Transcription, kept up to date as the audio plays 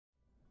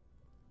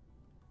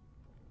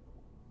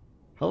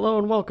Hello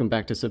and welcome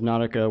back to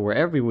Subnautica, where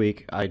every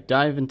week I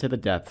dive into the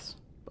depths,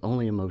 but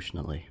only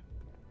emotionally.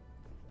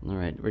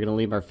 Alright, we're gonna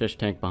leave our fish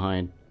tank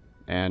behind,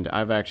 and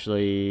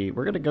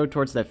we're gonna go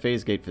towards that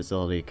phase gate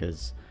facility,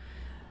 because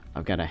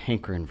I've got a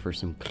hankering for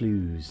some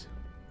clues.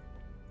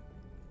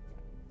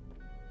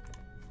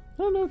 I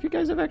don't know if you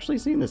guys have actually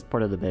seen this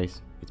part of the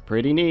base. It's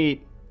pretty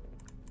neat.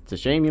 It's a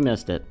shame you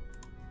missed it.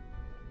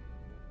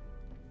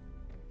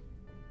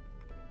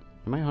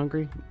 Am I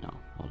hungry? No,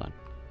 hold on.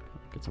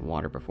 Get some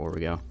water before we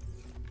go.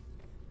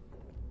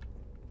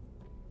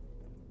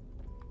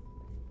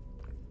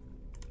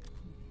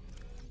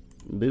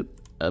 Boop,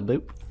 a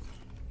boop.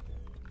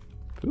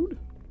 Food?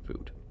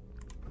 Food.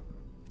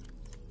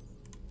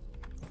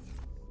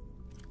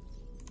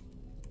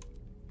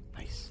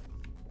 Nice.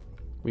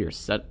 We are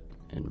set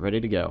and ready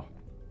to go.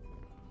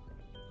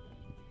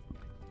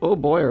 Oh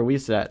boy, are we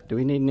set. Do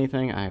we need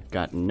anything? I've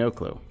got no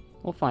clue.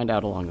 We'll find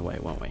out along the way,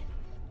 won't we?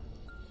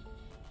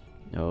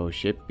 Oh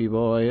shippy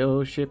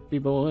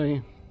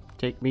boy,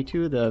 take me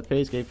to the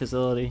phase gate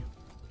facility.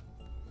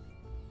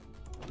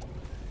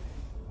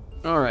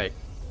 Alright.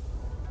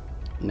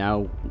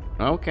 Now,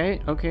 okay,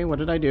 what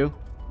did I do?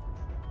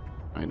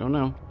 I don't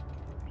know.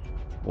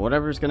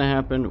 Whatever's gonna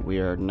happen, we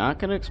are not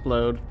gonna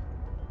explode.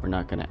 We're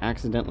not gonna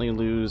accidentally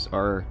lose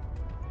our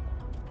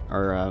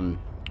prawny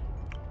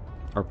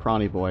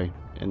boy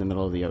in the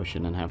middle of the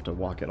ocean and have to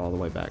walk it all the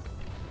way back.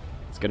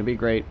 It's gonna be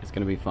great, it's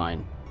gonna be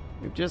fine.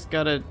 We've just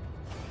gotta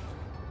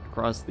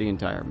cross the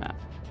entire map.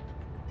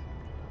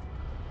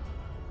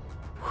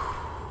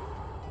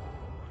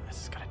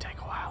 This is gonna take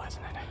a while,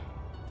 isn't it?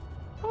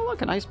 Oh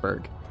look, an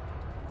iceberg.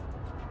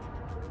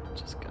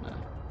 Just gonna...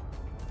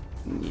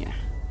 yeah.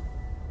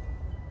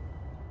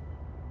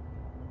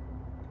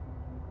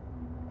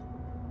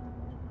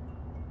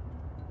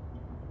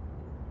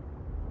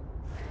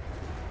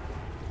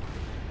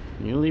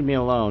 You leave me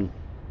alone.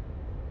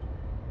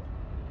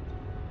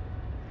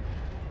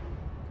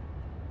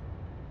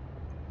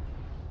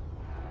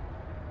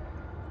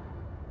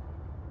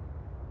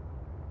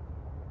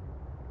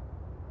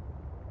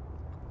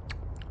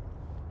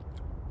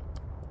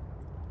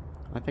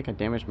 I think I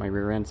damaged my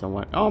rear end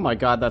somewhat. Oh my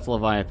god, that's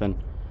Leviathan.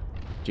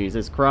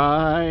 Jesus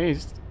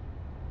Christ.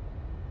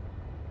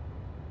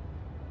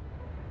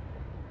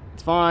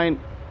 It's fine.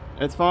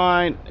 It's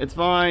fine. It's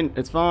fine.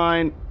 It's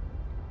fine.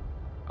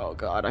 Oh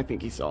god, I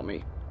think he saw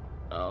me.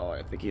 Oh,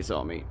 I think he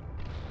saw me.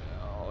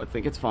 Oh, I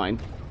think it's fine.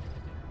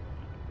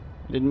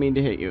 I didn't mean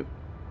to hit you.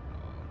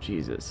 Oh,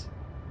 Jesus.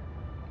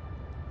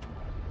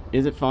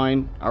 Is it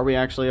fine? Are we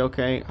actually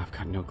okay? I've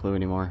got no clue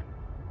anymore.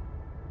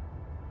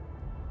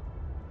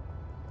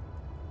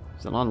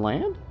 Is it on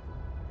land?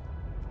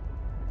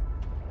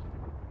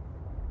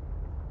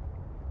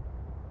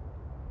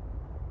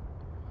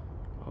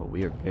 Oh,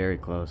 we are very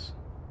close.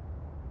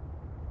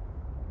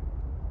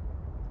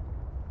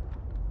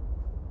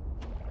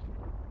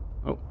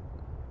 Oh,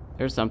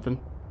 there's something.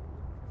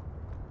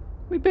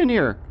 We've been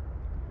here.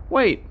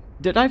 Wait,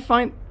 did I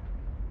find...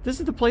 This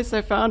is the place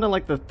I found in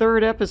like the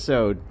 3rd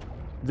episode.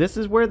 This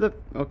is where the...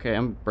 Okay,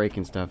 I'm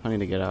breaking stuff. I need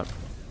to get out.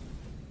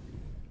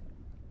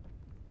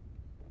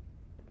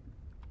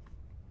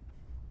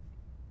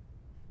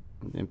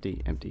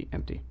 Empty, empty,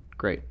 empty.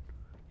 Great.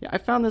 Yeah, I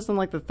found this in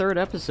like the 3rd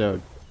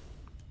episode.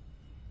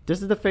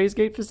 This is the phase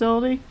gate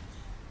facility?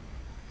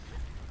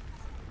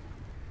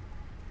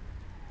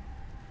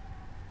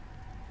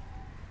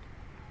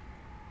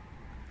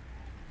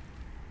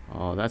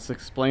 Oh, that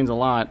explains a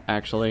lot,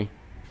 actually.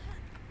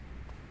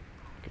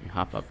 Okay,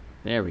 hop up.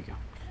 There we go.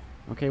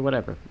 Okay,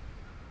 whatever.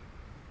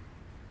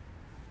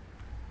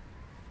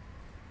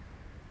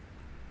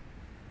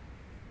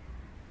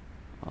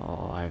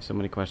 Oh, I have so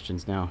many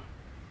questions now.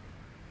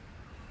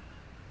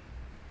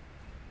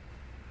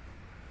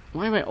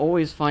 Why am I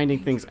always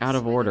finding things out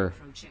of order?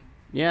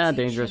 Yeah,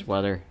 dangerous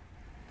weather.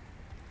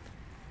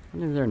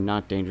 When is there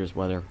not dangerous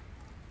weather?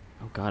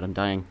 Oh god, I'm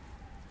dying.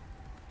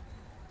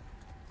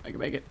 I can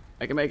make it.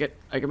 I can make it.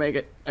 I can make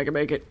it. I can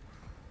make it.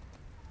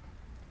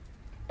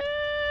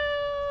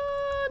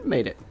 And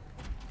made it.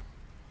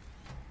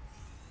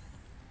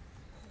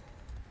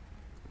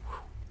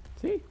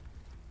 See?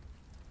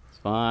 It's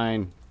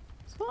fine.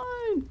 It's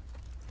fine.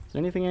 Is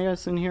there anything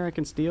else in here I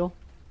can steal?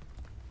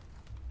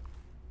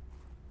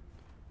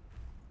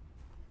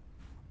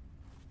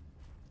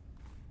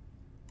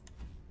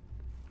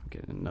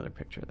 Get another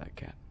picture of that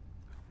cat.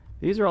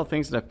 These are all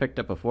things that I've picked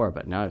up before,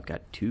 but now I've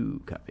got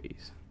 2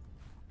 copies.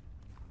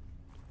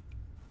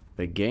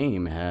 The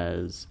game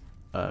has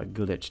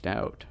glitched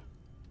out.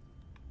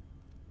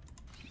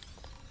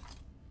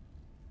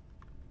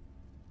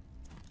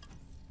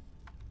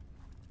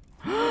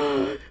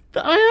 The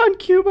ion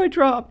cube I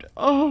dropped!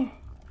 Oh,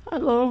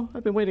 hello.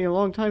 I've been waiting a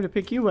long time to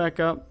pick you back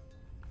up.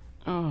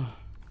 Oh.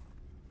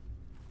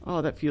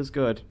 Oh, that feels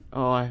good.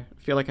 Oh, I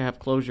feel like I have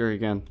closure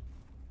again.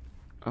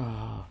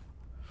 Oh.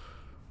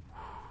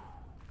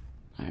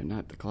 I am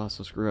not the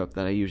colossal screw-up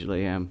that I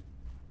usually am.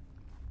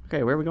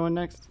 Okay, where are we going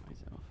next?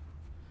 Myself.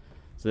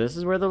 So this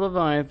is where the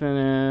Leviathan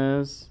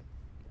is.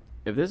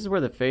 If this is where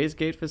the phase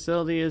gate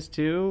facility is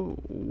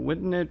too,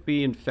 wouldn't it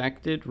be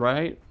infected,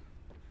 right?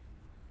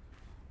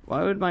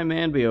 Why would my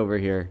man be over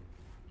here?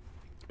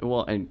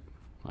 Well, I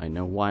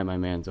know why my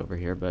man's over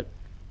here, but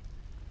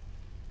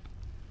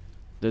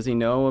does he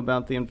know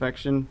about the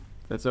infection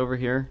that's over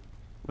here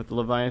with the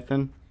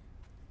Leviathan?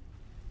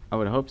 I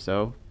would hope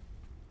so.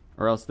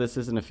 Or else this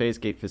isn't a phase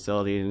gate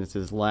facility and it's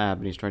his lab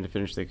and he's trying to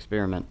finish the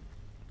experiment.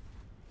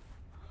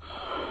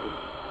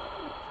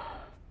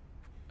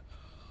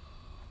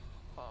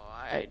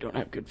 I don't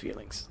have good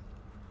feelings.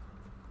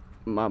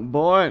 My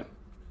boy!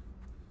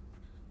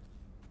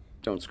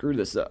 Don't screw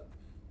this up.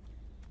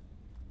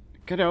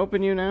 Can I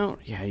open you now?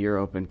 Yeah, you're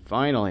open.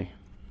 Finally.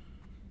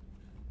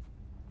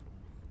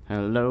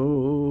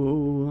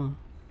 Hello.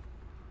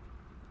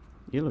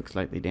 You look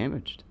slightly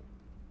damaged.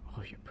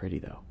 Oh, you're pretty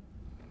though.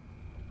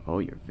 Oh,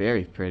 you're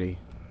very pretty.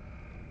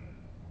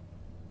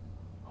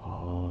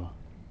 Oh.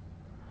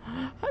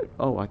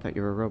 Oh, I thought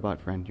you were a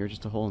robot friend. You're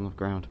just a hole in the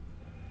ground.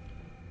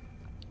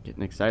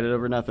 Getting excited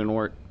over nothing,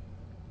 Wart.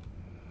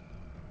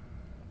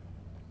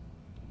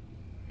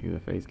 You a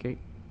phase gate?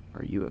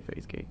 Are you a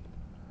phase gate?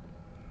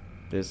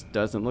 This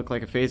doesn't look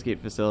like a phase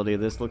gate facility.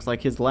 This looks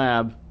like his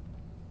lab.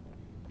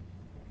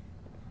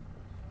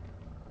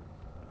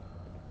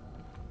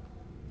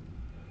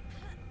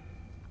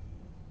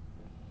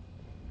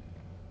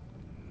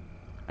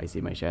 I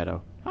see my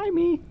shadow. Hi,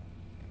 me.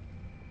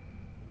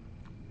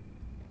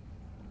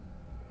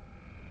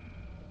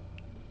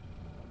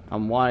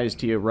 I'm wise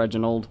to you,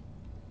 Reginald.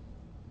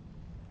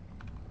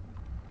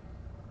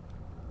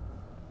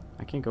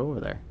 I can't go over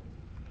there.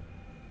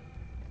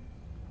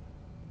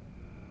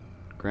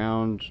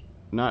 Ground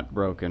not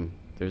broken.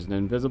 There's an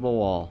invisible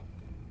wall.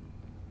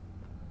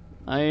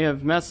 I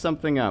have messed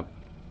something up.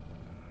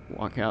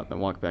 Walk out, then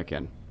walk back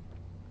in.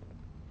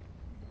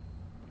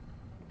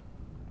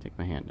 Take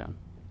my hand down.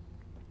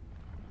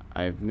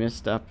 I've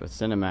messed up a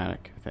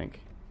cinematic, I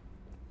think.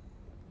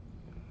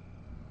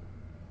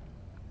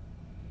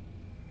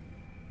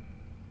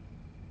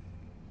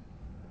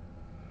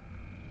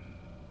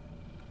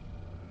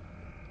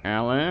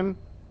 Alan?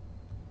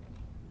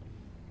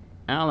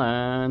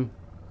 Alan?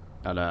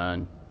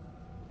 Alan?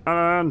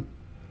 Alan?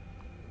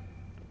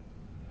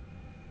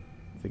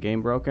 Is the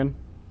game broken?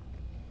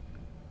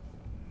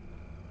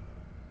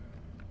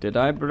 Did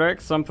I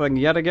break something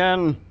yet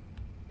again?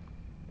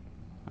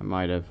 I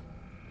might have.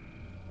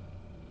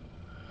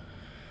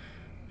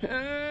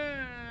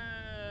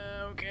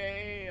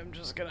 Okay, I'm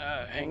just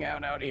gonna hang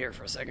out here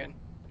for a second.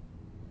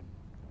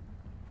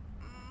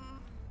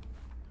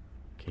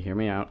 Okay, hear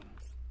me out.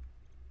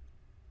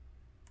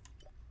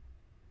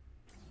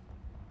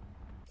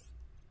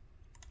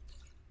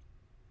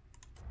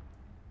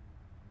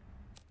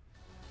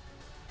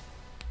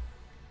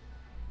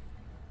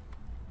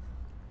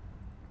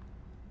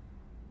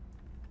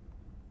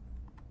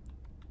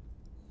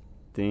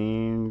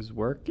 Things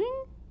working?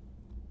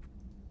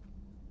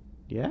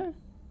 Yeah?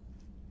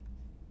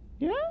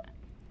 Yeah?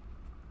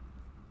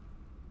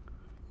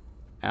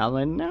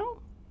 Alan now?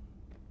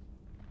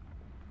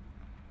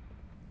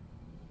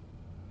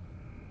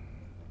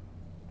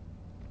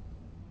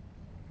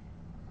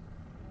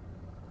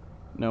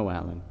 No,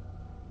 Alan.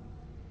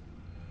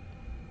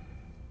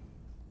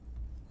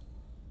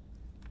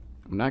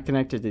 I'm not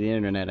connected to the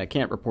internet. I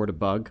can't report a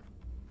bug.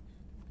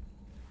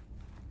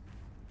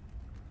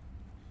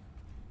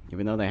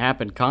 Even though they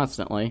happen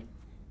constantly.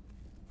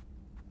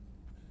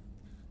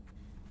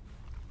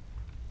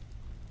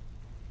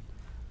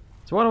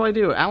 So what do I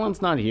do?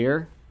 Alan's not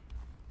here.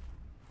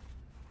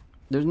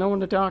 There's no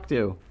one to talk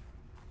to.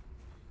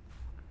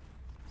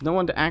 There's no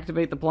one to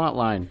activate the plot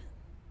line.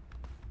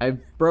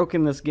 I've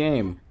broken this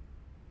game.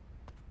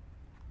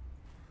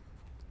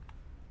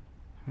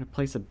 I'm gonna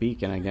place a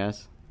beacon, I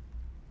guess.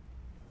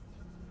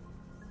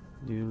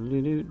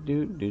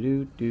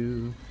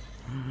 Do-do-do-do-do-do-do.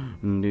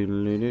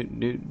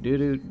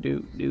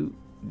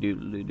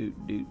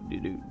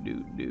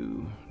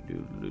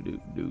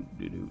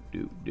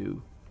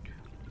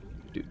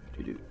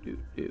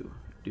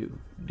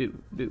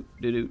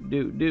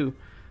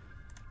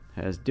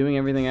 Has doing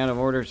everything out of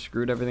order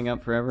screwed everything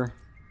up forever?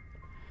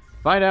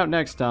 Find out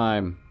next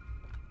time.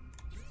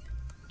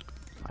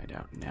 Find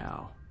out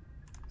now.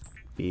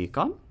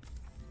 Beacon?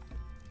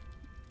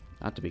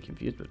 Not to be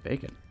confused with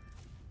bacon.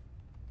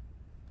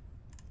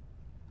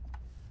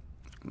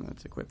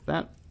 Let's equip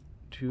that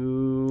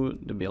to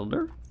the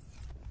builder.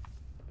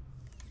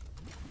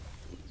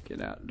 Let's get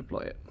out and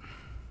deploy it.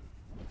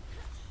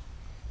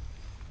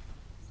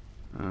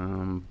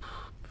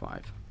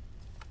 5.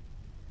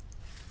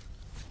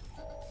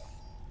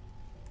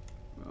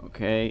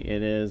 Okay,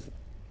 it is.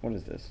 What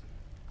is this?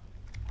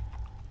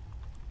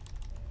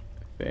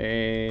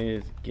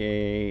 Phase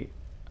gate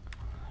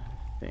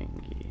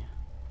thingy.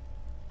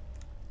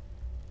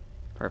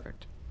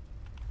 Perfect.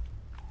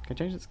 Can I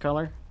change its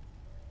color?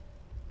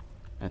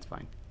 That's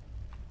fine.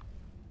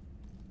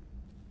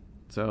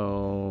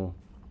 So,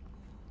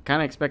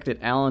 kind of expected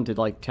Alan to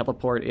like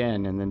teleport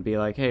in and then be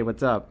like, "Hey,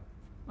 what's up?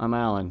 I'm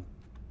Alan.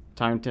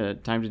 Time to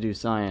do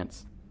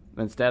science."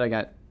 But instead,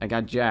 I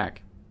got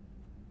Jack.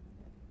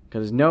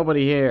 Because there's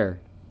nobody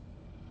here.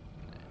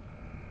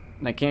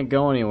 And I can't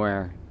go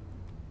anywhere.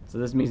 So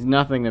this means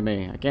nothing to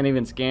me. I can't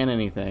even scan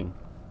anything.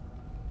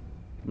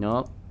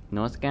 Nope.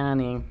 No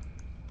scanning.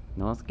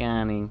 No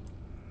scanning.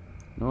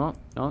 Nope.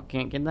 Nope.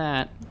 Can't get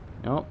that.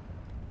 Nope.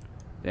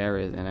 There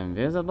is an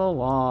invisible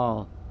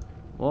wall.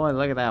 Boy,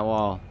 look at that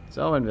wall.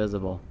 So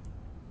invisible.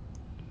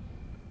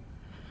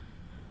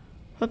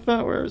 I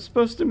thought we were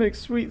supposed to make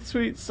sweet,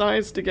 sweet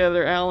science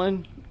together,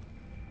 Alan.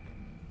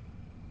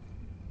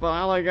 But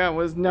all I got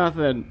was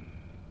nothing.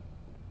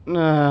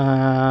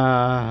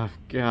 Ah,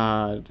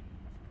 God.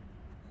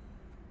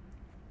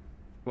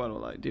 What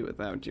will I do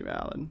without you,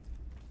 Alan?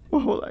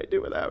 What will I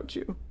do without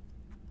you?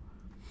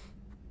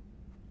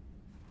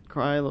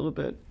 Cry a little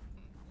bit.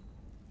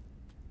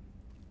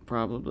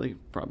 Probably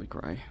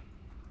cry.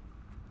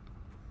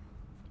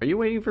 Are you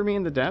waiting for me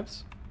in the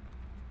depths?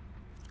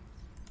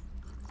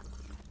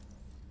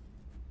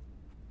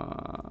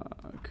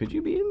 Could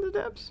you be in the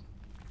depths?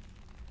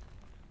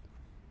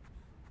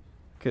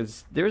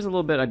 Because there's a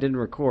little bit I didn't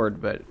record,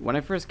 but when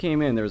I first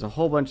came in, there was a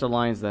whole bunch of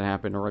lines that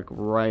happened like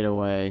right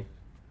away.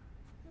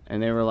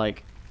 And they were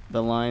like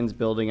the lines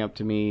building up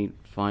to me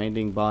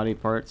finding body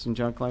parts and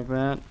junk like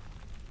that.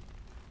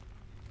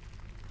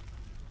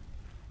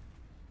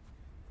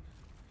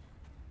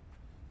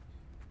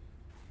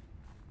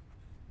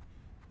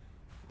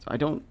 So I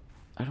don't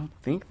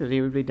think that he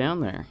would be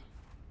down there.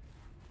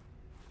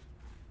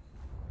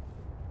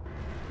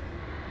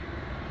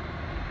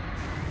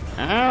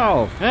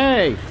 Ow!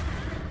 Hey!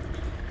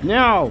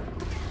 No!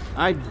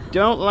 I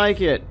don't like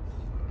it.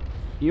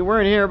 You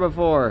weren't here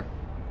before.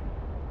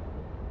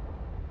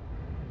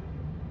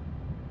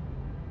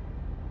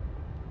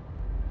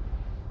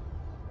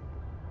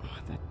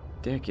 What the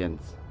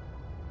dickens?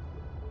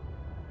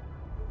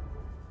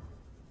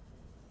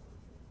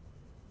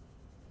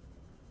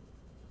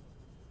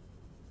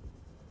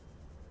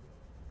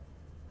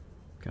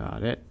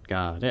 Got it,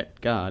 got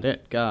it, got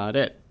it, got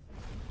it.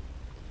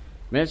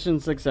 Mission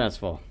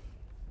successful.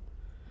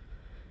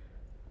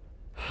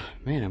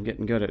 Man, I'm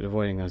getting good at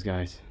avoiding those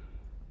guys.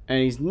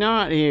 And he's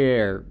not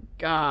here.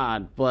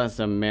 God bless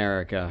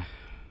America.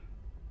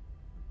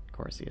 Of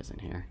course he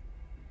isn't here.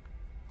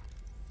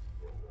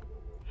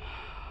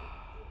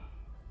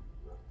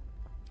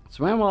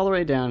 Swam all the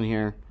way down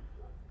here.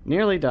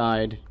 Nearly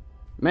died.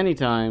 Many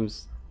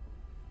times.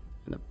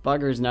 And the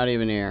bugger's not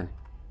even here.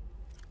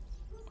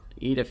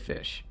 Eat a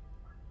fish.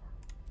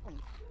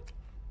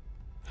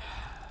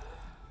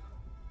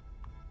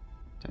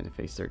 Time to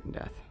face certain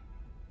death.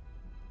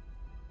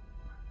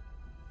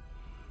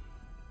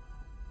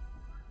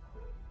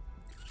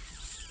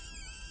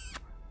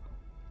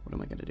 What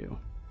am I gonna do?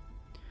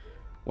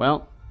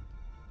 Well,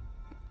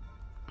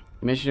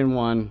 mission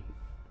 1,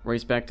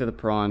 race back to the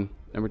prawn.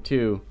 Number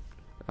 2,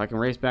 if I can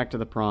race back to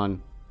the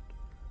prawn,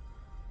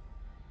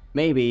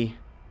 maybe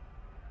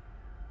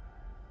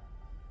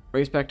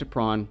race back to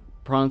prawn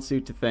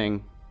suit to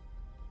thing.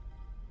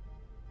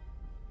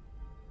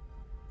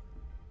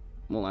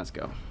 Well, let's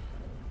go.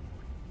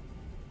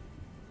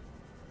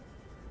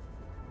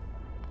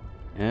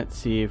 Let's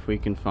see if we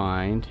can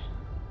find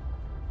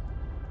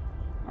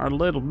our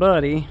little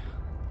buddy.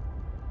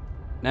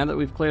 Now that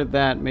we've cleared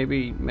that,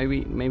 maybe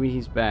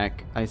he's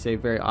back. I say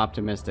very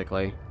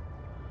optimistically.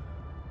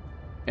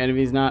 And if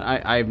he's not,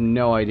 I have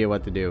no idea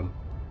what to do.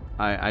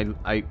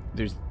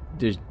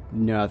 There's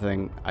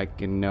nothing I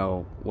can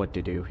know what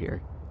to do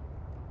here.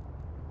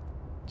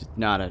 Just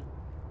nada.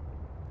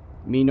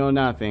 Me know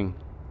nothing.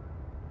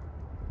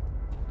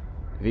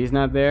 If he's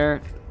not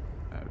there,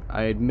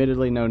 I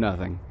admittedly know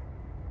nothing.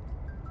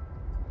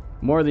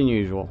 More than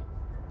usual.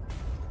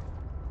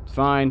 It's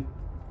fine.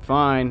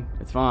 Fine.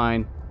 It's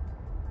fine.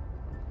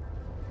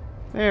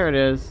 There it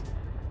is.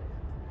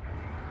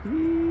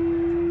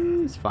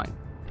 It's fine.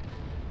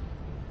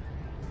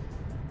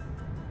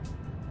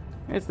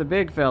 It's the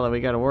big fella we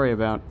gotta worry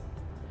about.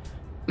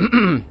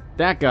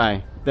 That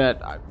guy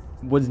that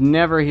was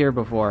never here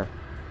before.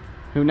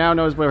 Who now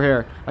knows we're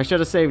here. I should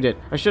have saved it.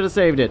 I should have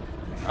saved it.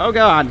 Oh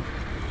God.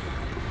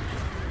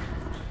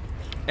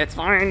 It's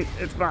fine.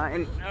 It's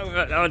fine.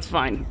 Oh, it's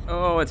fine.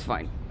 Oh, it's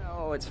fine.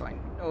 Oh, it's fine.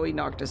 Oh, he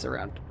knocked us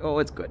around. Oh,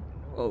 it's good.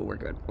 Oh, we're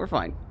good. We're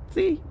fine.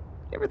 See?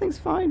 Everything's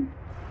fine.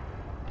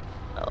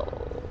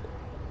 Oh.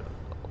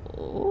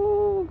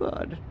 Oh,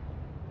 God.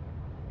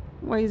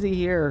 Why is he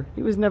here?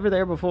 He was never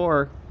there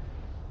before.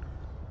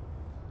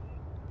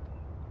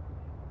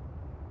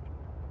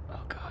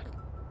 Oh, God.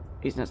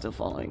 He's not still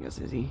following us,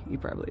 is he? He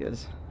probably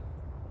is.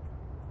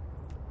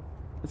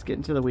 Let's get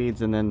into the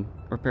weeds and then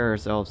repair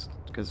ourselves,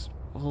 because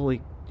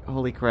holy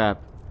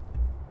crap.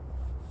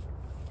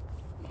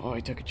 Oh,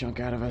 he took a chunk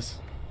out of us.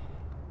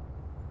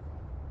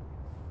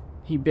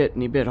 He bit,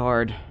 and he bit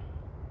hard.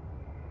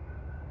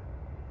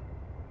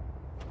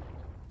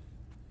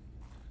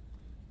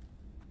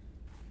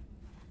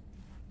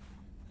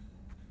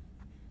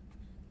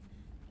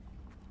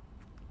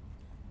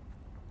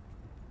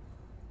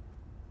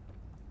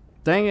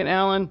 Dang it,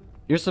 Alan.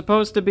 You're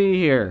supposed to be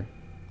here.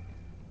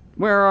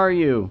 Where are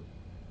you?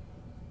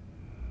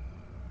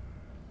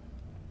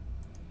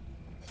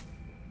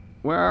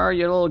 Where are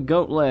your little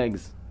goat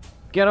legs?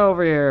 Get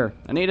over here.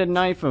 I need to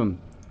knife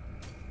him.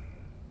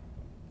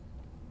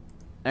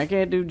 I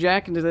can't do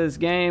jack into this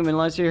game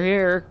unless you're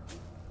here.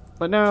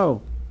 But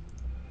no.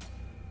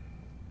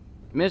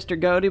 Mr.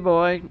 Goaty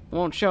Boy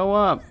won't show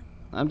up.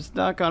 I'm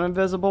stuck on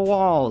invisible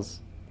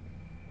walls.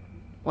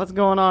 What's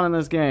going on in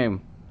this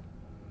game?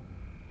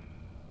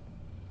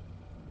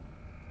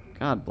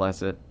 God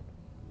bless it.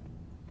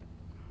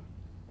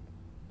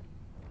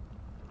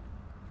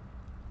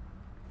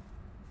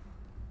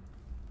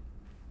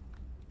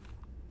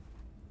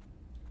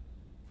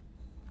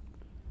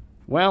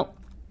 Well,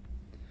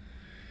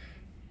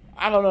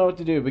 I don't know what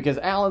to do because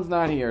Alan's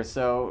not here,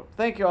 so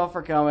thank you all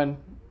for coming.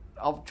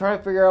 I'll try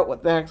to figure out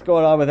what the heck's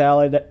going on with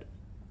Alan.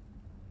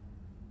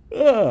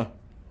 Ugh,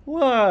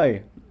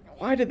 why?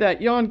 Why did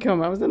that yawn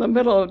come? I was in the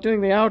middle of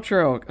doing the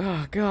outro.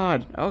 Oh,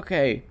 God.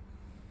 Okay.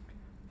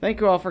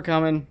 Thank you all for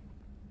coming.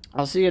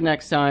 I'll see you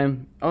next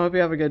time. I hope you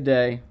have a good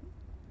day.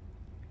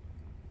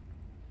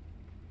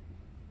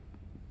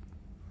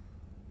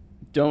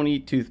 Don't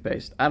eat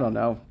toothpaste. I don't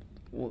know.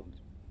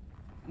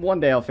 One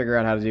day I'll figure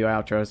out how to do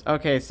outros.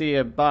 Okay, see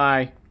ya.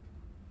 Bye.